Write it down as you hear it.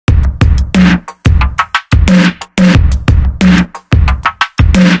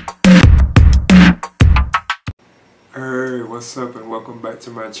welcome back to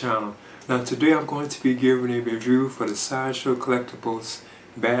my channel. Now today I'm going to be giving a review for the Sideshow Collectibles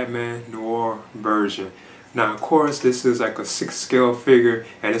Batman Noir version. Now of course this is like a 6 scale figure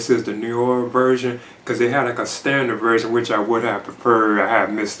and this is the Noir version because they had like a standard version which I would have preferred. I have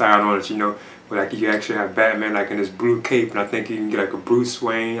missed out on it, you know, where like you actually have Batman like in this blue cape and I think you can get like a Bruce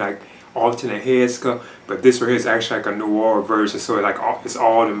Wayne like alternate head sculpt, but this right here is actually like a Noir version, so it's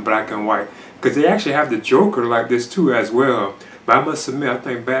all in black and white. Because they actually have the Joker like this too as well. But I must admit, I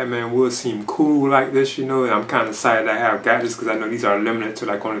think Batman would seem cool like this, you know. And I'm kind of excited I have got this because I know these are limited to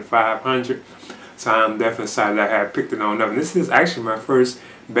like only 500. So I'm definitely excited I have picked it on up. And this is actually my first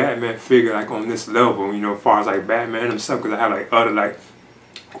Batman figure like on this level, you know, as far as like Batman himself. Because I have like other like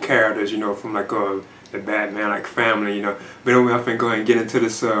characters, you know, from like the Batman like family, you know. But anyway, I'm finna go ahead and get into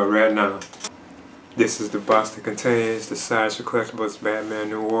this right now. This is the box that contains the Sideshow Collectibles Batman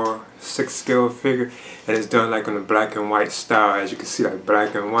Noir 6 scale figure, and it's done like on the black and white style, as you can see, like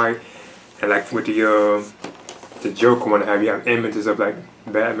black and white. And like with the Joker one, you have images of like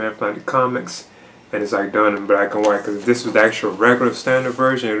Batman from like the comics, and it's like done in black and white. Because if this was the actual regular standard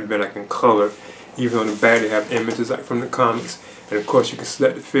version, it would have been like in color. Even on the back, they have images like from the comics, and of course you can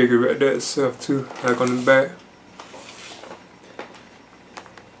select the figure right there itself too, like on the back.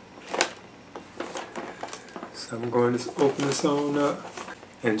 So I'm going to open this on up,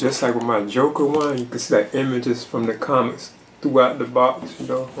 and just like with my Joker one, you can see like images from the comics throughout the box, you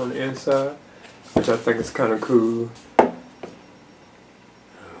know, on the inside, which I think is kind of cool.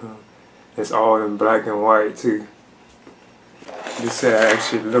 It's all in black and white too. This side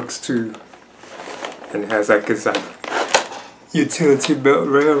actually looks too, and it has like this like utility belt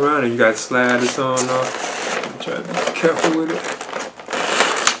right around it. You gotta slide this on off. Try to be careful with it.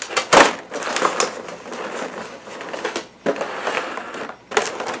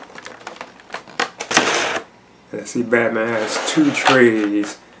 And I see Batman has 2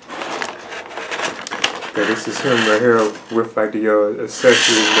 trays. Okay, this is him right here with like the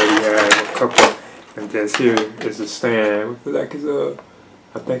accessories that he has, a couple. And this here is a stand with like his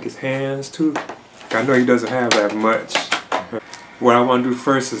I think his hands too. I know he doesn't have that much. What I want to do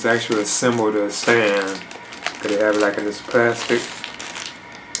first is actually assemble the stand. Cause they have it like in this plastic.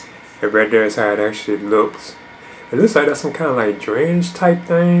 And right there is how it actually looks. It looks like that's some kind of like drainage type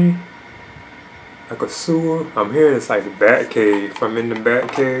thing. Like a sewer. I'm hearing it's like the Batcave. If I'm in the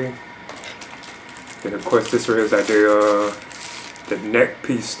Batcave. Then of course this right here is like the neck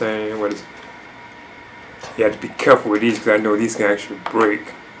piece thing. What is? You have to be careful with these because I know these can actually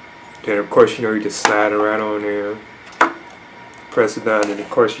break. Then of course you know you just slide it right on there. Press it down, and of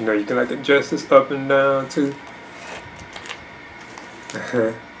course you know you can like adjust this up and down too.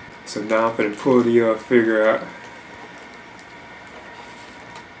 So now I'm gonna pull the figure out.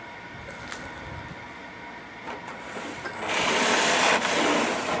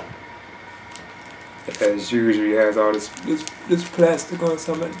 As usual, he has all this plastic on,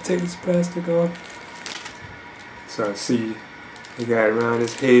 so I'm going to take this plastic off. So I see he got it around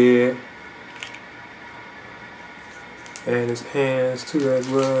his head and his hands too as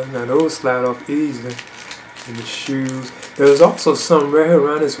well. Now those slide off easily. And his shoes. There's also some right here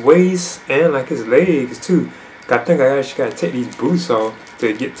around his waist and like his legs too. I think I actually got to take these boots off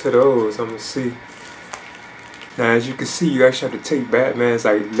to get to those. I'm going to see. Now as you can see, you actually have to take Batman's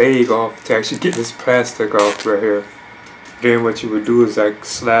like leg off to actually get this plastic off right here. Then what you would do is like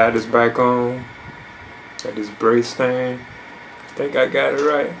slide this back on, like this brace thing. I think I got it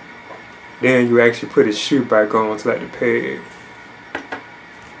right. Then you actually put his shoe back on to like the peg.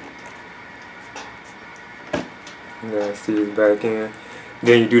 Yeah, see it's back in.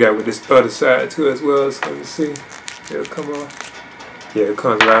 Then you do that with this other side too as well. So let me see. It'll come off. Yeah, it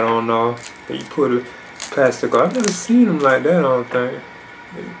comes right on off. Then you put it plastic on. I've never seen them like that, I don't think.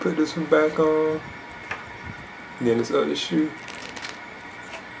 Then you put this one back on. And then this other shoe.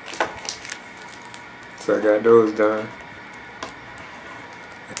 So I got those done.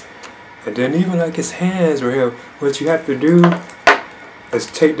 And then even like his hands right here, what you have to do is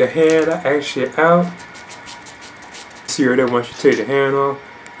take the hand actually out. See right there, once you take the hand off,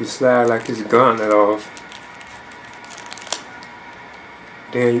 you slide like his gauntlet off.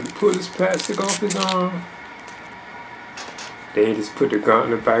 Then you pull this plastic off his arm. Then you just put the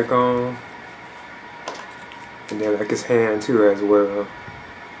gauntlet back on. And then like his hand too as well.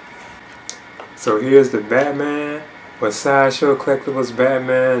 So here's the Batman or Sideshow Collectibles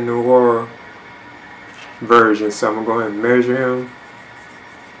Batman Noir version. So I'm going to go ahead and measure him.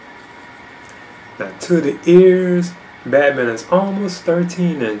 Now to the ears, Batman is almost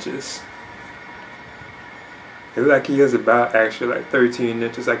 13 inches. It looks like he is about actually like 13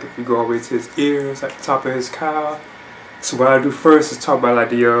 inches, like if you go all the way to his ears, like the top of his cowl. So what I do first is talk about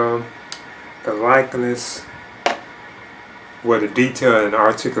like the likeness, well, the detail and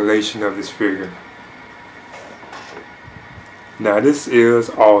articulation of this figure. Now this is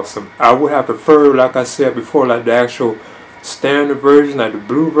awesome. I would have preferred, like I said before, like the actual standard version, like the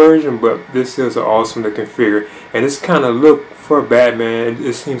blue version, but this is an awesome looking figure. And this kind of look for Batman,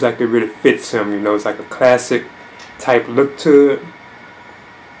 it seems like it really fits him, you know. It's like a classic type look to it.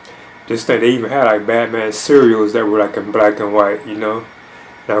 This thing, they even had like Batman cereals that were like in black and white, you know.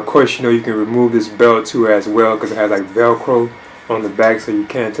 Now of course, you know, you can remove this belt too as well, because it has like Velcro on the back, so you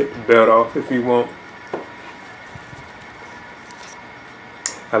can take the belt off if you want.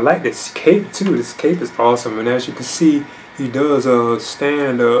 I like this cape too. This cape is awesome, and as you can see, he does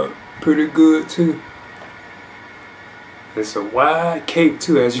stand up pretty good too. It's a wide cape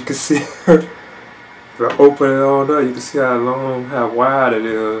too, as you can see. If I open it on up, you can see how long, how wide it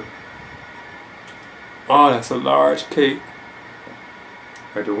is. Oh, that's a large cape.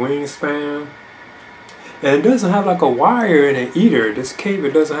 Like the wingspan. And it doesn't have like a wire in it either. This cape,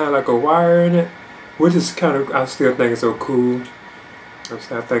 it doesn't have like a wire in it, which is kind of, I still think it's so cool.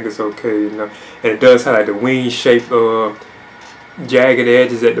 I think it's okay, you know. And it does have like the wing shape jagged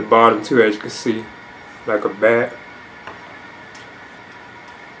edges at the bottom too, as you can see, like a bat.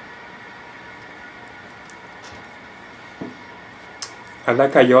 I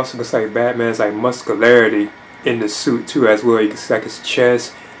like how you also can see Batman's like muscularity in the suit too as well. You can see like his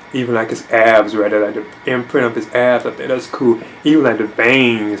chest, even like his abs right there, like the imprint of his abs. I think that's cool. Even like the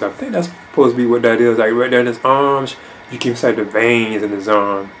veins, I think that's supposed to be what that is. Like right there in his arms, you can see the veins in his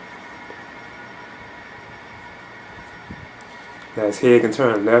arm. Now his head can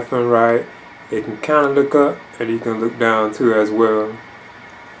turn left and right. It can kind of look up, and he can look down too as well.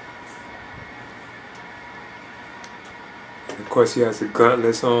 And of course, he has the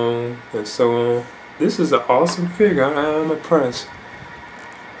gauntlets on and so on. This is an awesome figure. I am impressed.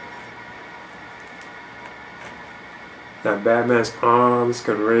 Now Batman's arms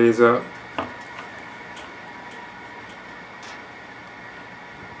can raise up.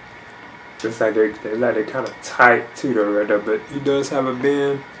 Just like they're kind of tight too though right there, but he does have a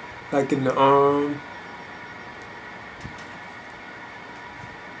bend like in the arm.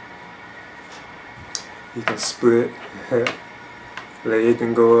 He can split. Leg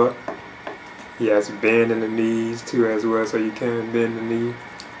can go up. He has a bend in the knees too as well, so you can bend the knee.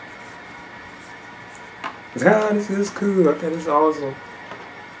 Ah, this is cool. I think it's awesome.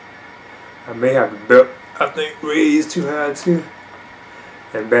 I may have the belt, I think, raised too high too.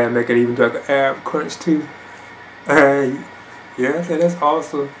 And Batman can even do like an ab crunch too. Yeah, I think that's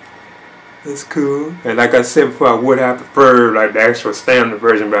awesome. That's cool. And like I said before, I would have preferred like the actual standard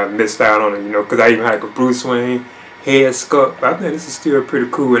version, but I missed out on it, you know, because I even had like a Bruce Wayne head sculpt. But I think this is still pretty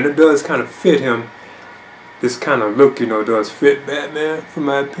cool, and it does kind of fit him. This kind of look, you know, does fit Batman, from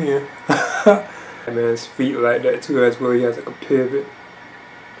my opinion. Batman's feet like that too as well. He has like a pivot.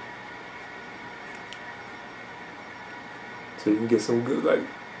 So you can get some good like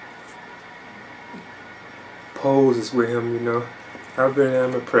poses with him, you know. I really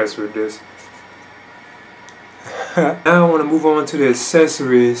am impressed with this. Now I want to move on to the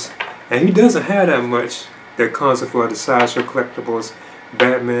accessories. And he doesn't have that much that comes for the Sideshow Collectibles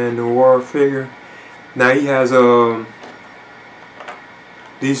Batman Noir figure. Now he has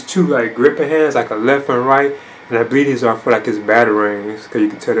these two like gripping hands, like a left and right. And I believe these are for like his batarangs, because you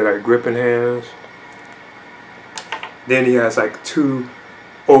can tell they're like gripping hands. Then he has like two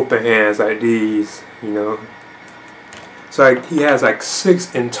open hands like these, you know. So like he has like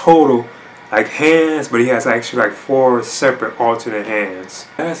 6 in total like hands, but he has actually like 4 separate alternate hands.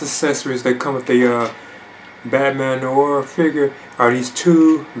 Last accessories that come with the Batman Noir figure are these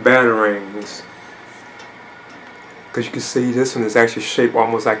 2 batarangs. Because you can see this one is actually shaped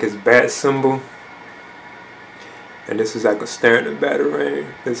almost like his bat symbol. And this is like a standard batarang.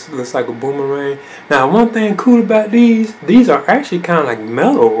 This looks like a boomerang. Now one thing cool about these are actually kind of like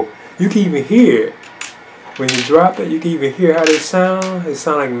metal. You can even hear it. When you drop it, you can even hear how they sound. They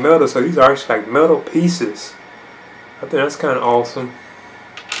sound like metal, so these are actually like metal pieces. I think that's kind of awesome.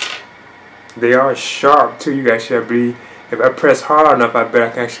 They are sharp too. You actually, I believe, if I press hard enough, I bet I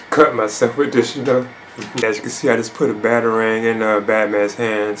can actually cut myself with this, you know. As you can see, I just put a batarang in Batman's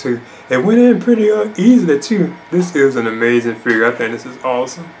hand too. It went in pretty easily too. This is an amazing figure. I think this is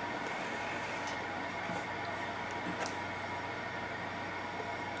awesome.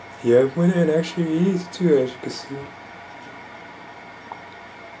 Yeah, it went in actually easy too, as you can see.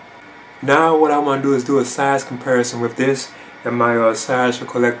 Now what I want to do is do a size comparison with this and my Sideshow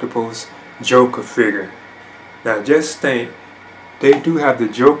Collectibles Joker figure. Now just think, they do have the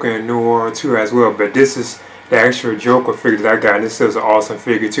Joker in Noir too as well, but this is the actual Joker figures I got. And this is an awesome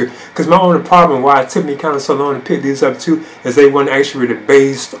figure too. Because my only problem why it took me kind of so long to pick these up too is they weren't actually really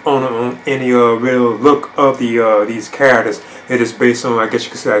based on any real look of these characters. They're just based on, I guess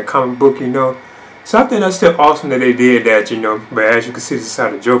you could say, like comic book, you know. So I think that's still awesome that they did that, you know. But as you can see, this is how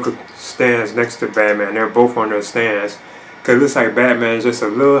the Joker stands next to Batman. They're both on their stands. Because it looks like Batman is just a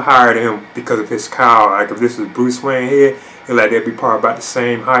little higher than him because of his cowl. Like if this was Bruce Wayne here, it like they'd be probably about the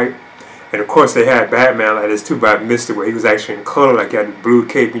same height. And of course they had Batman like this too, but I missed it where he was actually in color. Like he had the blue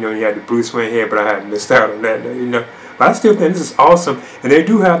cape, you know, and he had the Bruce Wayne head, but I had missed out on that, you know. But I still think this is awesome. And they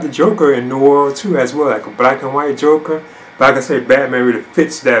do have the Joker in Noir too as well, like a black and white Joker. Like I say, Batman really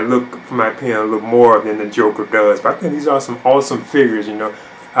fits that look, for my opinion, a little more than the Joker does. But I think these are some awesome figures, you know.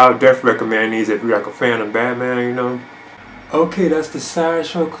 I would definitely recommend these if you're like a fan of Batman, you know. Okay, that's the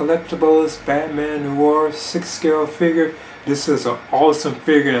Sideshow Collectibles Batman Noir 6-scale figure. This is an awesome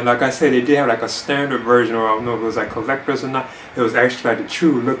figure, and like I said, they did have like a standard version, or I don't know if it was like collectors or not. It was actually like the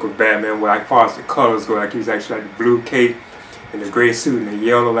true look of Batman, where like far as the colors go, like he was actually like the blue cape and the gray suit and the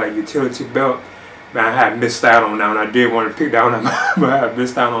yellow like utility belt. Man, I had missed out on that one. I did want to pick that one up, but I had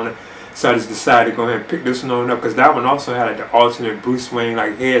missed out on it. So I just decided to go ahead and pick this one up, because that one also had like the alternate Bruce Wayne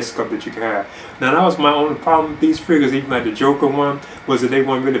like head sculpt that you can have. Now that was my only problem with these figures, even like the Joker one, was that they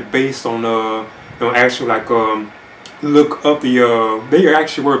weren't really based on actual like look of the they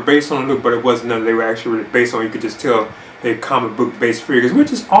actually were based on the look, but it wasn't none they were actually really based on. You could just tell they comic book based figures,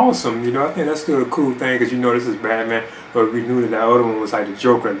 which is awesome, you know. I think that's still a cool thing, because you know this is Batman, but we knew that the other one was like the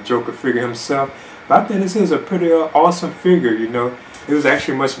Joker figure himself. But I think this is a pretty awesome figure, you know. It was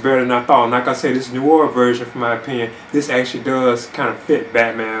actually much better than I thought. And like I said, this Noir version, for my opinion, this actually does kind of fit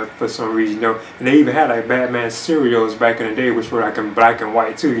Batman for some reason, you know. And they even had like Batman serials back in the day, which were like in black and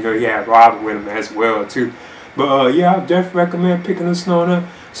white too. You know, he had Robin with him as well too. But yeah, I definitely recommend picking this one up.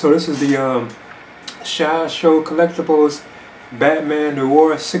 So this is the Sideshow Collectibles Batman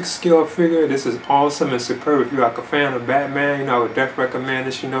Noir 6-scale figure. This is awesome and superb. If you're like a fan of Batman, you know, I would definitely recommend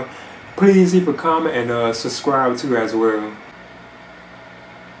this, you know. Please leave a comment and subscribe too as well.